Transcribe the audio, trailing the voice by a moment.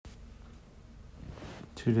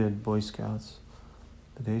2 dead Boy Scouts.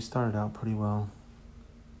 The day started out pretty well.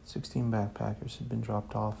 16 backpackers had been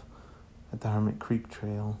dropped off at the Hermit Creek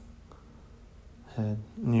Trail head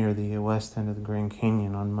near the west end of the Grand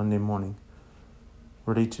Canyon on Monday morning,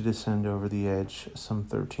 ready to descend over the edge some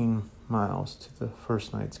 13 miles to the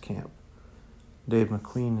first night's camp. Dave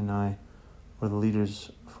McQueen and I were the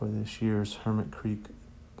leaders for this year's Hermit Creek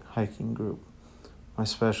hiking group. My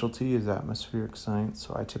specialty is atmospheric science,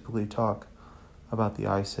 so I typically talk about the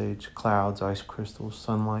ice age, clouds, ice crystals,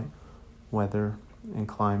 sunlight, weather, and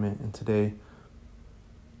climate, and today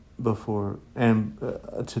and before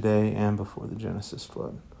the Genesis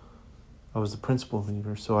flood. I was the principal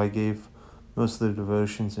leader, so I gave most of the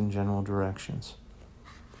devotions and general directions.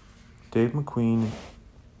 Dave McQueen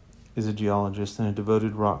is a geologist and a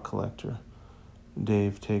devoted rock collector.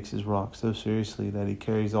 Dave takes his rocks so seriously that he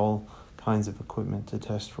carries all kinds of equipment to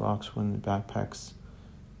test rocks when he backpacks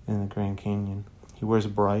in the Grand Canyon. He wears a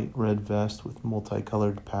bright red vest with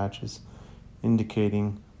multicolored patches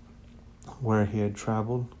indicating where he had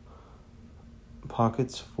traveled,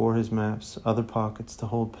 pockets for his maps, other pockets to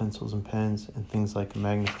hold pencils and pens, and things like a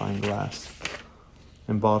magnifying glass,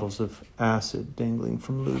 and bottles of acid dangling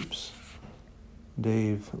from loops.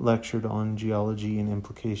 Dave lectured on geology and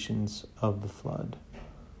implications of the flood.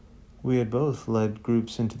 We had both led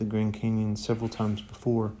groups into the Grand Canyon several times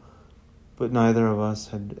before, but neither of us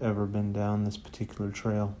had ever been down this particular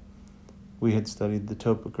trail. We had studied the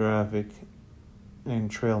topographic and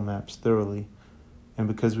trail maps thoroughly, and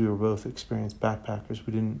because we were both experienced backpackers,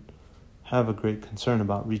 we didn't have a great concern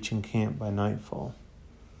about reaching camp by nightfall.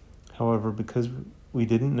 However, because we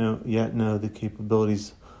didn't yet know the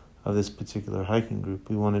capabilities of this particular hiking group,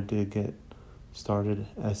 we wanted to get started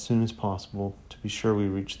as soon as possible to be sure we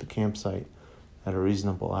reached the campsite at a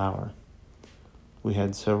reasonable hour. We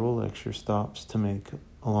had several lecture stops to make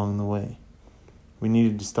along the way. We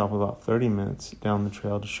needed to stop about 30 minutes down the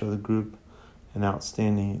trail to show the group an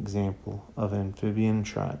outstanding example of amphibian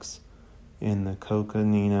tracks in the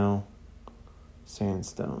Coconino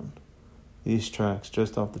sandstone. These tracks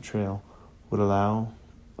just off the trail would allow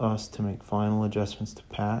us to make final adjustments to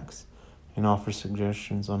packs and offer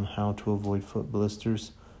suggestions on how to avoid foot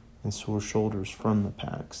blisters and sore shoulders from the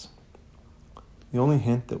packs. The only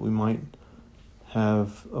hint that we might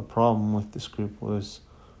have a problem with this group was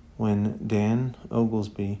when Dan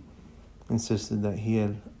Oglesby insisted that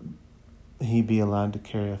he be allowed to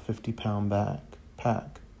carry a 50-pound backpack.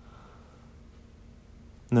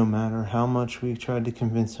 No matter how much we tried to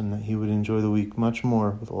convince him that he would enjoy the week much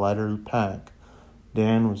more with a lighter pack,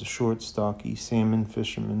 Dan was a short, stocky salmon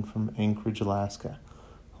fisherman from Anchorage, Alaska,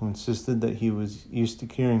 who insisted that he was used to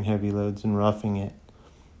carrying heavy loads and roughing it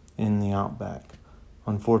in the outback.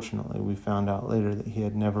 Unfortunately, we found out later that he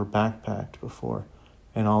had never backpacked before,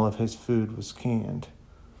 and all of his food was canned.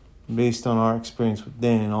 Based on our experience with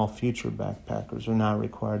Dan, all future backpackers are now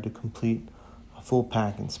required to complete a full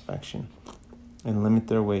pack inspection and limit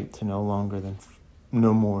their weight to no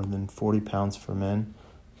more than 40 pounds for men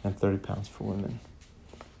and 30 pounds for women.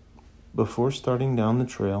 Before starting down the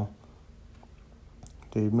trail,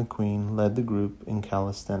 Dave McQueen led the group in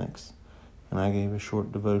calisthenics, and I gave a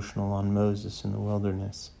short devotional on Moses in the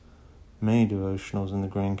wilderness. Many devotionals in the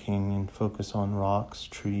Grand Canyon focus on rocks,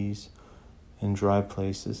 trees, and dry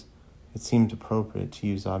places. It seemed appropriate to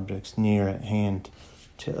use objects near at hand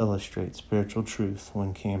to illustrate spiritual truth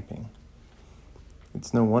when camping.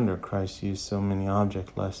 It's no wonder Christ used so many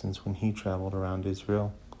object lessons when he traveled around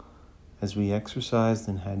Israel. As we exercised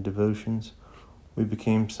and had devotions, we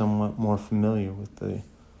became somewhat more familiar with the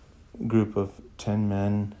group of 10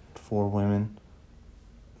 men and 4 women.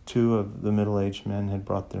 2 of the middle-aged men had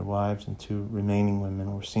brought their wives, and 2 remaining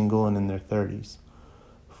women were single and in their 30s.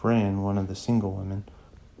 Fran, one of the single women,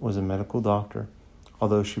 was a medical doctor,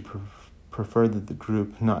 although she preferred that the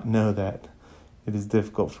group not know that it is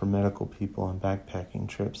difficult for medical people on backpacking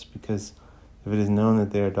trips, because if it is known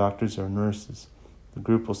that they are doctors or nurses, the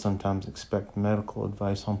group will sometimes expect medical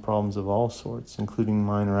advice on problems of all sorts, including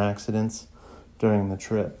minor accidents during the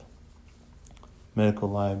trip. Medical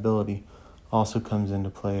liability also comes into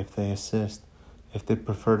play if they assist. If they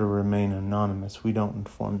prefer to remain anonymous, we don't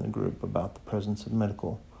inform the group about the presence of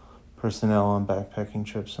medical personnel on backpacking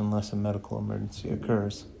trips unless a medical emergency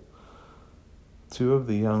occurs. 2 of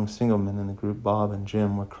the young single men in the group, Bob and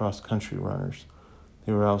Jim, were cross-country runners.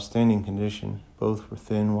 They were outstanding condition. Both were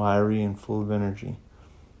thin, wiry, and full of energy.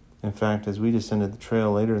 In fact, as we descended the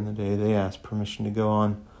trail later in the day, they asked permission to go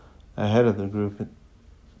on ahead of the group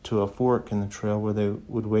to a fork in the trail where they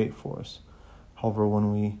would wait for us. However,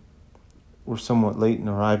 when we were somewhat late in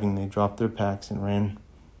arriving, they dropped their packs and ran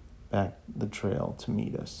back the trail to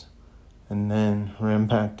meet us. and then ran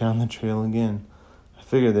back down the trail again. I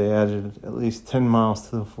figured they added at least 10 miles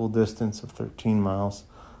to the full distance of 13 miles,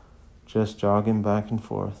 just jogging back and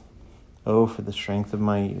forth. Oh, for the strength of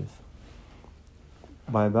my youth.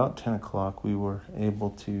 By about 10 o'clock, we were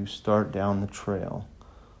able to start down the trail.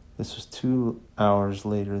 This was 2 hours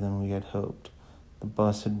later than we had hoped. The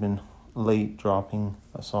bus had been late dropping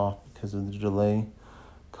us off because of the delay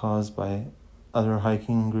caused by other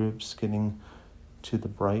hiking groups getting to the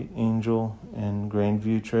Bright Angel and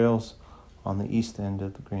Grandview trails on the east end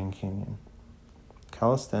of the Grand Canyon.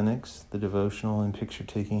 Calisthenics, the devotional, and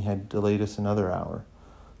picture-taking had delayed us another hour,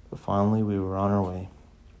 but finally we were on our way.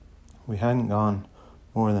 We hadn't gone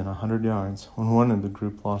more than 100 yards when one of the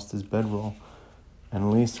group lost his bedroll,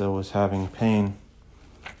 and Lisa was having pain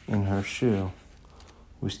in her shoe.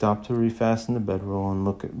 We stopped to refasten the bedroll and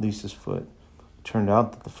look at Lisa's foot. It turned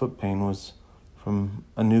out that the foot pain was from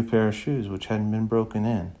a new pair of shoes which hadn't been broken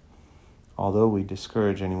in. Although we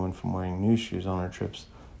discourage anyone from wearing new shoes on our trips,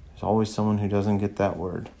 there's always someone who doesn't get that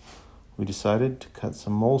word. We decided to cut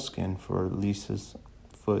some moleskin for Lisa's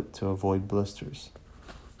foot to avoid blisters.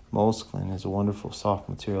 Moleskin is a wonderful soft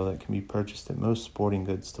material that can be purchased at most sporting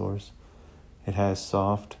goods stores. It has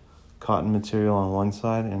soft cotton material on one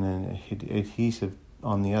side and an adhesive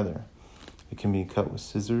on the other. It can be cut with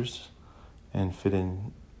scissors and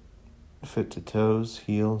fit to toes,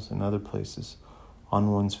 heels, and other places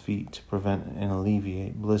on one's feet to prevent and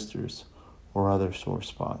alleviate blisters or other sore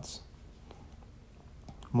spots.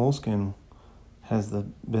 Moleskin has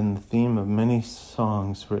been the theme of many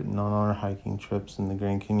songs written on our hiking trips in the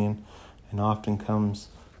Grand Canyon and often becomes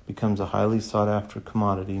a highly sought-after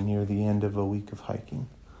commodity near the end of a week of hiking.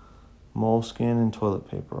 Moleskin and toilet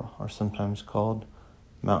paper are sometimes called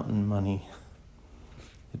mountain money.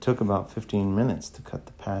 It took about 15 minutes to cut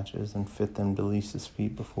the patches and fit them to Lisa's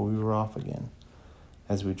feet before we were off again.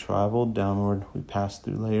 As we traveled downward, we passed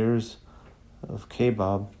through layers of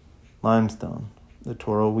Kabob limestone, the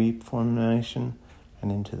Toro Weep Formation,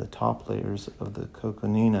 and into the top layers of the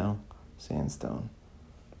Coconino sandstone.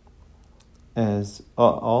 As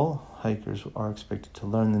all hikers are expected to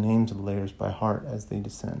learn the names of the layers by heart as they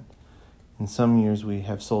descend. In some years, we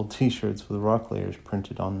have sold t-shirts with rock layers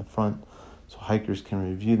printed on the front so hikers can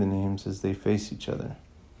review the names as they face each other.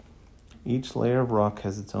 Each layer of rock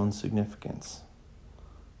has its own significance.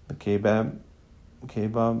 The Kabob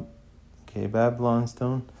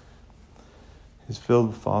limestone is filled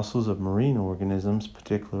with fossils of marine organisms,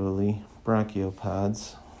 particularly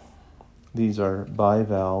brachiopods. These are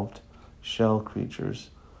bivalved shell creatures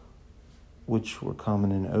which were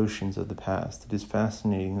common in oceans of the past. It is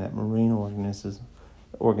fascinating that marine organisms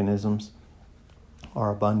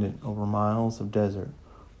are abundant over miles of desert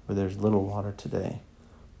where there's little water today.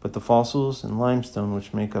 But the fossils and limestone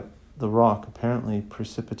which make up the rock apparently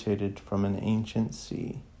precipitated from an ancient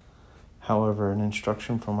sea. However, an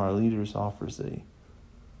instruction from our leaders offers a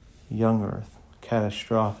young Earth,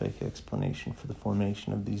 catastrophic explanation for the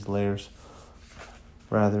formation of these layers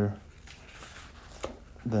rather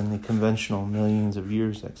than the conventional millions of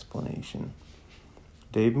years explanation.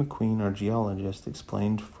 Dave McQueen, our geologist,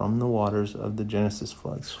 explained from the waters of the Genesis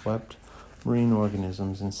flood swept marine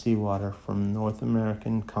organisms and seawater from the North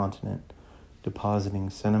American continent,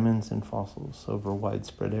 depositing sediments and fossils over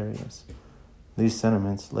widespread areas. These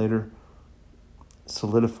sediments later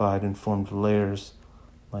solidified and formed layers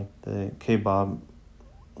like the Kabob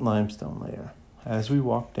limestone layer. As we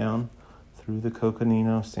walked down through the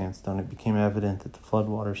Coconino sandstone, it became evident that the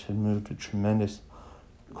floodwaters had moved a tremendous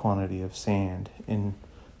quantity of sand in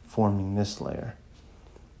forming this layer.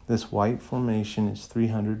 This white formation is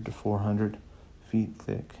 300 to 400 feet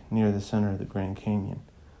thick near the center of the Grand Canyon.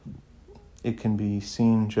 It can be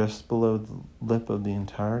seen just below the lip of the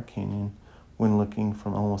entire canyon when looking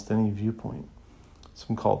from almost any viewpoint.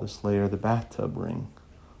 Some call this layer the bathtub ring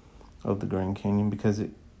of the Grand Canyon because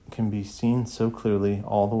it can be seen so clearly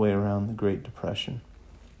all the way around the Great Depression.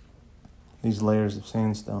 These layers of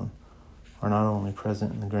sandstone are not only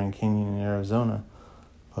present in the Grand Canyon in Arizona,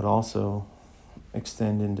 but also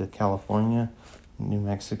extend into California, New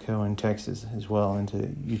Mexico, and Texas, as well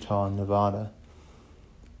into Utah and Nevada.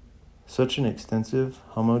 Such an extensive,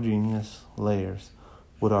 homogeneous layers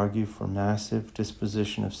would argue for massive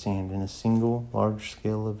disposition of sand in a single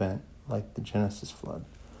large-scale event like the Genesis flood.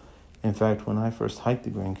 In fact, when I first hiked the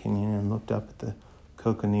Grand Canyon and looked up at the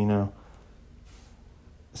Coconino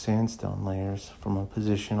sandstone layers from a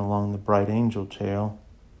position along the Bright Angel Trail,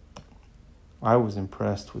 I was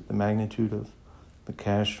impressed with the magnitude of the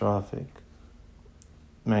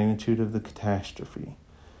catastrophe,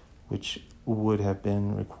 which would have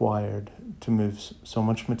been required to move so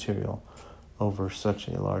much material over such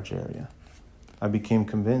a large area. I became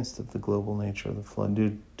convinced of the global nature of the flood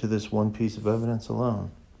due to this one piece of evidence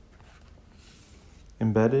alone.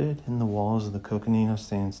 Embedded in the walls of the Coconino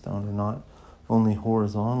sandstone are not only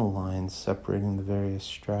horizontal lines separating the various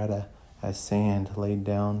strata as sand laid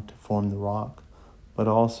down to form the rock, but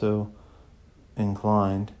also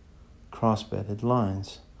inclined, cross-bedded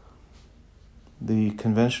lines. The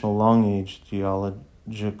conventional long-age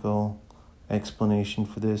geological explanation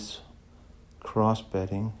for this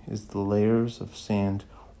cross-bedding is the layers of sand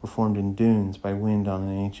were formed in dunes by wind on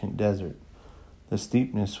an ancient desert. The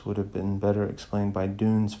steepness would have been better explained by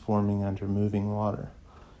dunes forming under moving water.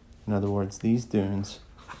 In other words, these dunes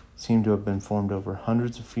seem to have been formed over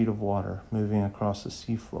hundreds of feet of water moving across the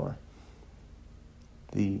seafloor.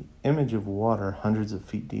 The image of water hundreds of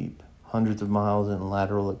feet deep, hundreds of miles in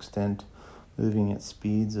lateral extent, moving at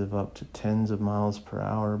speeds of up to tens of miles per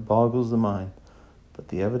hour, boggles the mind, but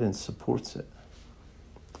the evidence supports it.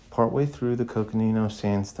 Partway through the Coconino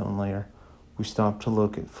sandstone layer, we stopped to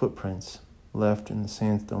look at footprints left in the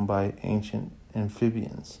sandstone by ancient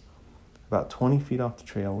amphibians. About 20 feet off the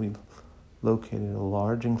trail, we located a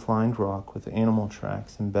large inclined rock with animal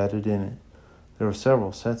tracks embedded in it. There were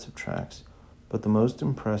several sets of tracks, but the most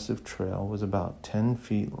impressive trail was about 10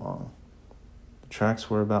 feet long. The tracks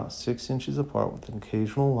were about 6 inches apart with an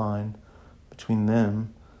occasional line between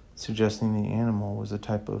them, suggesting the animal was a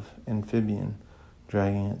type of amphibian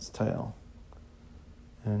dragging its tail.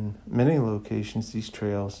 In many locations, these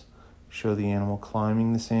trails show the animal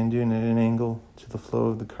climbing the sand dune at an angle to the flow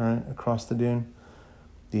of the current across the dune.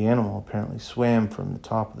 The animal apparently swam from the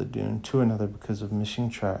top of the dune to another because of missing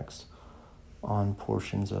tracks on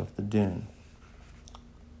portions of the dune.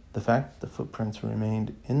 The fact that the footprints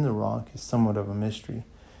remained in the rock is somewhat of a mystery.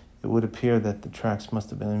 It would appear that the tracks must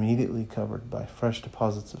have been immediately covered by fresh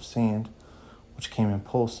deposits of sand, which came in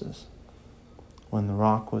pulses. When the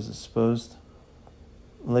rock was exposed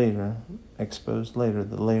later,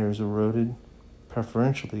 the layers eroded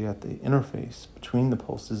preferentially at the interface between the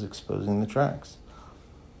pulses, exposing the tracks.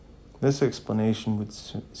 This explanation would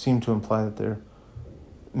seem to imply that there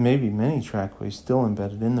may be many trackways still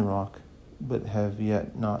embedded in the rock, but have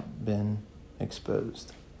yet not been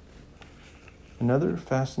exposed. Another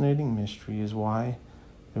fascinating mystery is why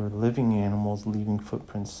there were living animals leaving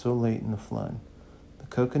footprints so late in the flood. The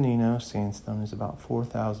Coconino sandstone is about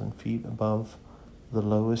 4,000 feet above the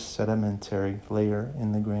lowest sedimentary layer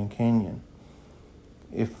in the Grand Canyon.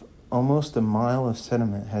 If almost a mile of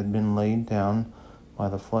sediment had been laid down by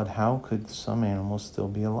the flood, how could some animals still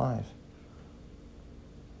be alive?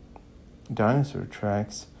 Dinosaur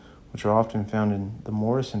tracks, which are often found in the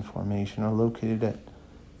Morrison Formation, are located at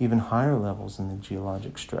even higher levels in the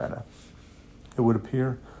geologic strata. It would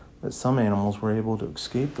appear that some animals were able to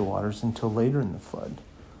escape the waters until later in the flood.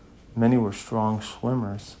 Many were strong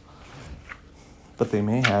swimmers, but they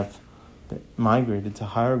may have migrated to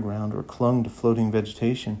higher ground or clung to floating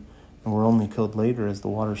vegetation and were only killed later as the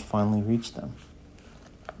waters finally reached them.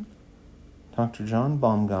 Dr. John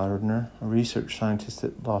Baumgartner, a research scientist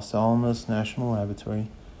at Los Alamos National Laboratory,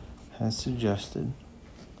 has suggested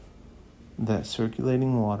that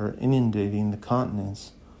circulating water inundating the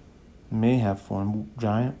continents may have formed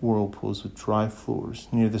giant whirlpools with dry floors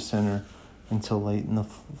near the center until late in the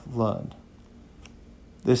flood.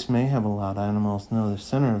 This may have allowed animals near the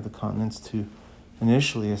center of the continents to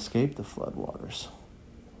initially escape the floodwaters,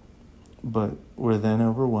 but were then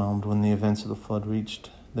overwhelmed when the events of the flood reached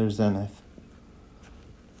their zenith.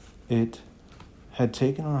 It had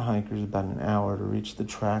taken our hikers about an hour to reach the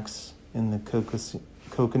tracks in the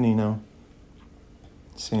Coconino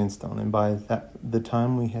sandstone, and by the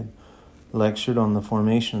time we had lectured on the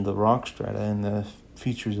formation of the rock strata and the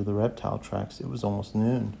features of the reptile tracks, it was almost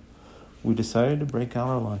noon. We decided to break out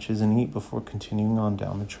our lunches and eat before continuing on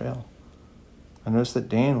down the trail. I noticed that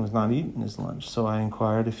Dan was not eating his lunch, so I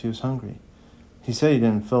inquired if he was hungry. He said he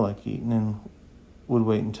didn't feel like eating and would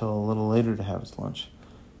wait until a little later to have his lunch.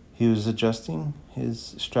 He was adjusting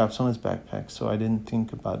his straps on his backpack, so I didn't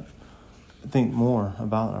think more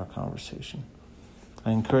about our conversation.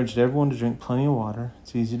 I encouraged everyone to drink plenty of water.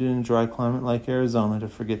 It's easy to, in a dry climate like Arizona, to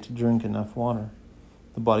forget to drink enough water.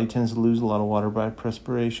 The body tends to lose a lot of water by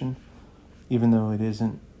perspiration, even though it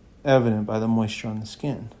isn't evident by the moisture on the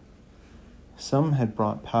skin. Some had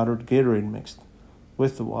brought powdered Gatorade mixed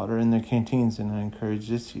with the water in their canteens, and I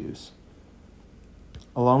encouraged its use.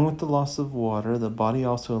 Along with the loss of water, the body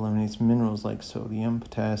also eliminates minerals like sodium,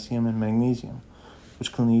 potassium, and magnesium,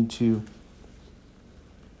 which can lead to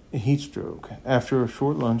a heat stroke. After a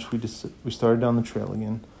short lunch, we started down the trail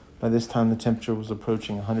again. By this time, the temperature was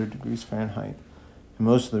approaching 100 degrees Fahrenheit, and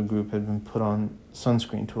most of the group had been put on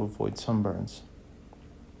sunscreen to avoid sunburns.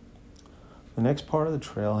 The The next part of the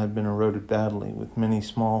trail had been eroded badly, with many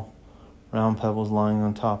small round pebbles lying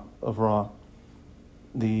on top of rock.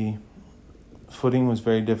 The footing was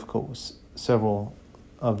very difficult, with several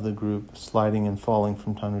of the group sliding and falling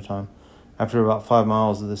from time to time. After about 5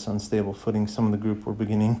 miles of this unstable footing, some of the group were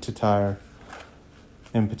beginning to tire.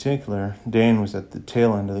 In particular, Dan was at the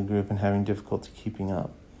tail end of the group and having difficulty keeping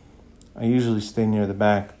up. I usually stay near the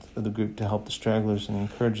back of the group to help the stragglers and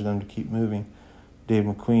encourage them to keep moving. Dave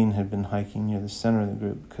McQueen had been hiking near the center of the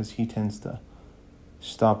group because he tends to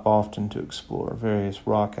stop often to explore various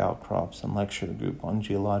rock outcrops and lecture the group on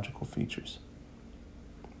geological features.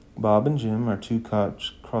 Bob and Jim, our two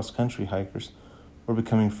cross-country hikers, were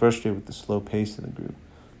becoming frustrated with the slow pace of the group,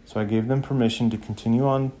 so I gave them permission to continue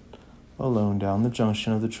on alone down the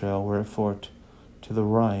junction of the trail where it forked to the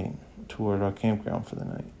right toward our campground for the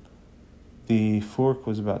night. The fork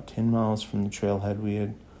was about 10 miles from the trailhead we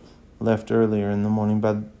had left earlier in the morning.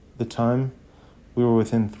 By the time we were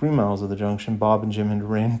within 3 miles of the junction, Bob and Jim had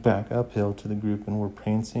ran back uphill to the group and were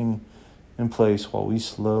prancing in place while we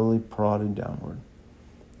slowly prodded downward.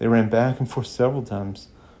 They ran back and forth several times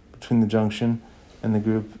between the junction and the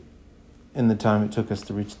group in the time it took us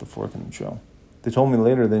to reach the fork in the trail. They told me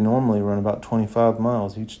later they normally run about 25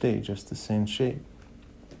 miles each day, just the same shape.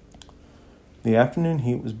 The afternoon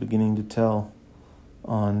heat was beginning to tell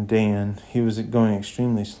on Dan. He was going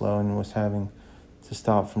extremely slow and was having to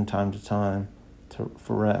stop from time to time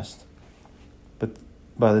for rest. But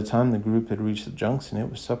by the time the group had reached the junction, it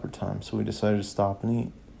was supper time, so we decided to stop and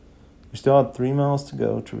eat. We still had 3 miles to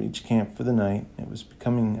go to reach camp for the night. It was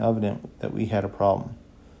becoming evident that we had a problem.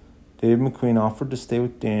 Dave McQueen offered to stay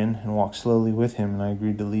with Dan and walk slowly with him, and I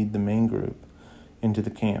agreed to lead the main group into the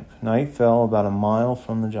camp. Night fell about a mile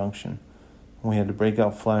from the junction, and we had to break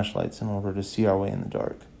out flashlights in order to see our way in the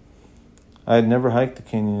dark. I had never hiked the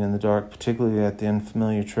canyon in the dark, particularly at the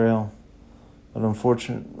unfamiliar trail, but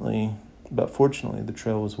fortunately the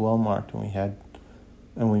trail was well marked,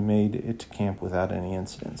 and we made it to camp without any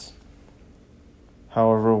incidents.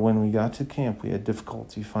 However, when we got to camp, we had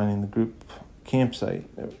difficulty finding the group campsite.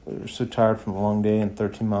 We were so tired from a long day and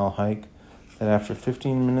 13-mile hike that after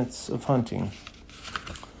 15 minutes of hunting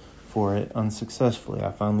for it unsuccessfully,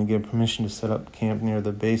 I finally gave permission to set up camp near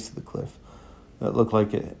the base of the cliff that looked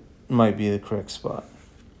like it might be the correct spot.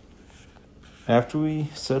 After we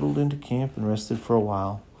settled into camp and rested for a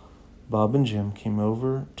while, Bob and Jim came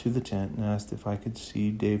over to the tent and asked if I could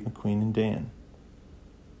see Dave McQueen and Dan.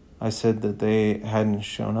 I said that they hadn't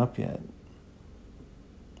shown up yet.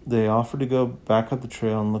 They offered to go back up the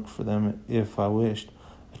trail and look for them if I wished.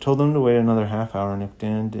 I told them to wait another half hour, and if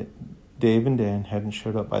Dave and Dan hadn't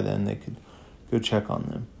showed up by then, they could go check on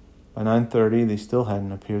them. By 9:30, they still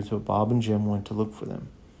hadn't appeared, so Bob and Jim went to look for them.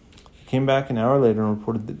 They came back an hour later and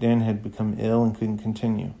reported that Dan had become ill and couldn't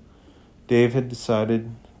continue. Dave had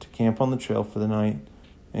decided to camp on the trail for the night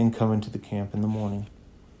and come into the camp in the morning.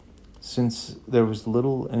 Since there was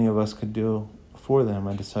little any of us could do for them,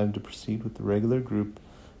 I decided to proceed with the regular group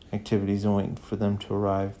activities and wait for them to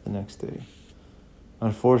arrive the next day.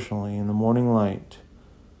 Unfortunately, in the morning light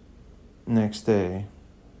next day,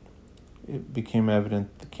 it became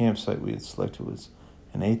evident the campsite we had selected was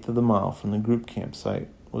an eighth of the mile from the group campsite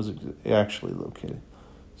was actually located.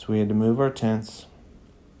 So we had to move our tents.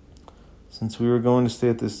 Since we were going to stay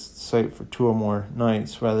at this site for 2 or more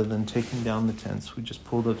nights, rather than taking down the tents, we just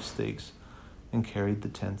pulled up stakes and carried the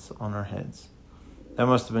tents on our heads. That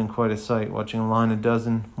must have been quite a sight, watching a line of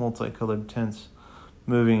dozen multicolored tents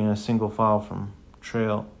moving in a single file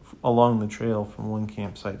along the trail from one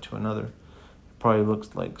campsite to another. It probably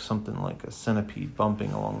looked like something like a centipede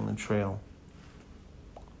bumping along the trail.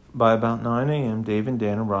 By about 9 a.m., Dave and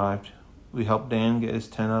Dan arrived. We helped Dan get his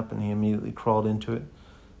tent up, and he immediately crawled into it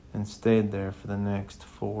and stayed there for the next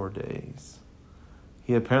 4 days.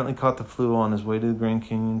 He apparently caught the flu on his way to the Grand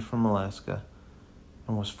Canyon from Alaska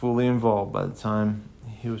and was fully involved by the time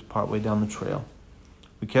he was partway down the trail.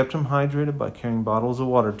 We kept him hydrated by carrying bottles of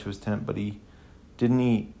water to his tent, but he didn't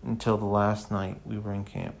eat until the last night we were in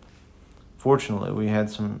camp. Fortunately, we had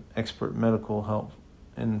some expert medical help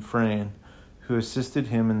in Fran, who assisted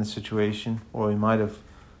him in the situation, or we might have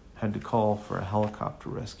had to call for a helicopter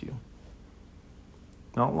rescue.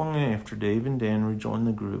 Not long after Dave and Dan rejoined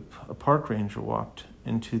the group, a park ranger walked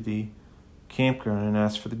into the campground and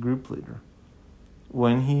asked for the group leader.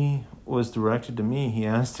 When he was directed to me, he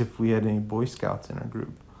asked if we had any Boy Scouts in our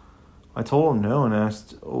group. I told him no and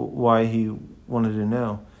asked why he wanted to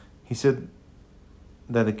know. He said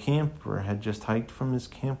that a camper had just hiked from his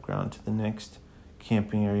campground to the next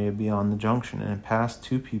camping area beyond the junction and had passed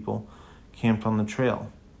 2 people camped on the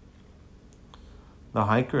trail. The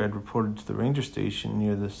hiker had reported to the ranger station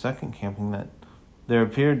near the second camping that there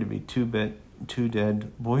appeared to be two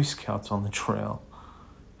dead Boy Scouts on the trail.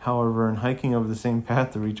 However, in hiking over the same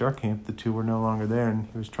path to reach our camp, the two were no longer there, and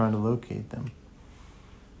he was trying to locate them.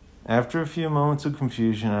 After a few moments of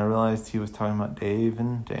confusion, I realized he was talking about Dave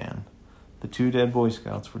and Dan. The two dead Boy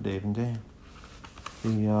Scouts were Dave and Dan.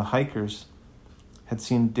 The hikers had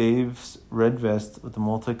seen Dave's red vest with the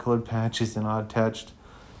multicolored patches and attached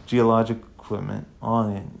geologic equipment on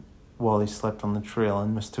it while he slept on the trail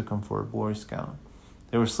and mistook him for a Boy Scout.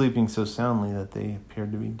 They were sleeping so soundly that they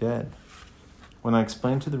appeared to be dead. When I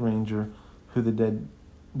explained to the ranger who the dead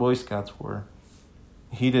Boy Scouts were,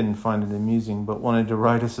 he didn't find it amusing, but wanted to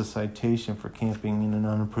write us a citation for camping in an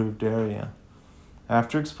unapproved area.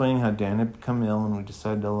 After explaining how Dan had become ill and we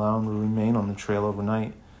decided to allow him to remain on the trail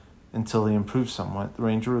overnight until he improved somewhat, the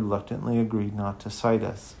ranger reluctantly agreed not to cite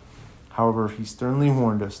us. However, he sternly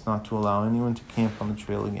warned us not to allow anyone to camp on the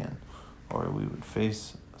trail again, or we would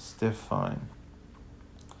face a stiff fine.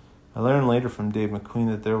 I learned later from Dave McQueen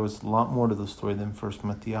that there was a lot more to the story than first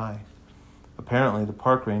met the eye. Apparently, the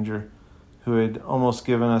park ranger who had almost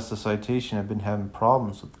given us the citation had been having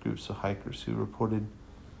problems with groups of hikers who reported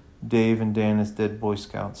Dave and Dan as dead Boy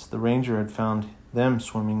Scouts. The ranger had found them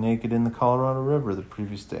swimming naked in the Colorado River the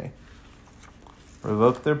previous day,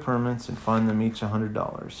 revoked their permits, and fined them each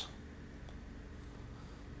 $100.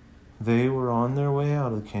 They were on their way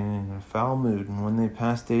out of the canyon in a foul mood, and when they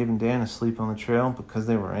passed Dave and Dan asleep on the trail because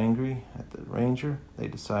they were angry at the ranger, they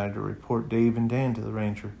decided to report Dave and Dan to the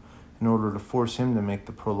ranger in order to force him to make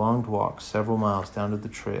the prolonged walk several miles down to the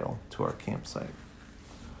trail to our campsite.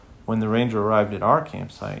 When the ranger arrived at our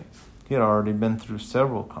campsite, he had already been through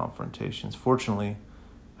several confrontations. Fortunately,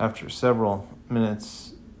 after several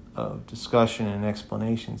minutes of discussion and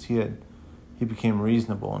explanations, he became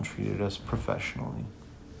reasonable and treated us professionally.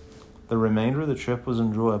 The remainder of the trip was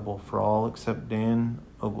enjoyable for all except Dan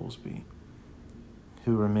Oglesby,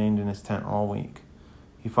 who remained in his tent all week.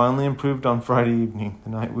 He finally improved on Friday evening, the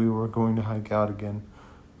night we were going to hike out again.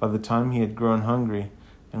 By that time he had grown hungry,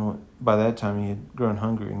 and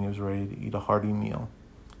he was ready to eat a hearty meal.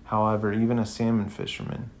 However, even a salmon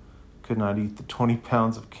fisherman could not eat the 20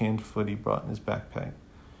 pounds of canned food he brought in his backpack.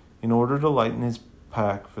 In order to lighten his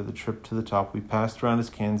pack for the trip to the top, we passed around his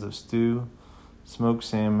cans of stew, smoked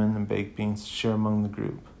salmon, and baked beans to share among the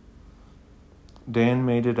group. Dan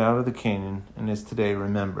made it out of the canyon and is today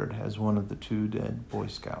remembered as one of the two dead Boy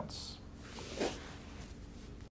Scouts.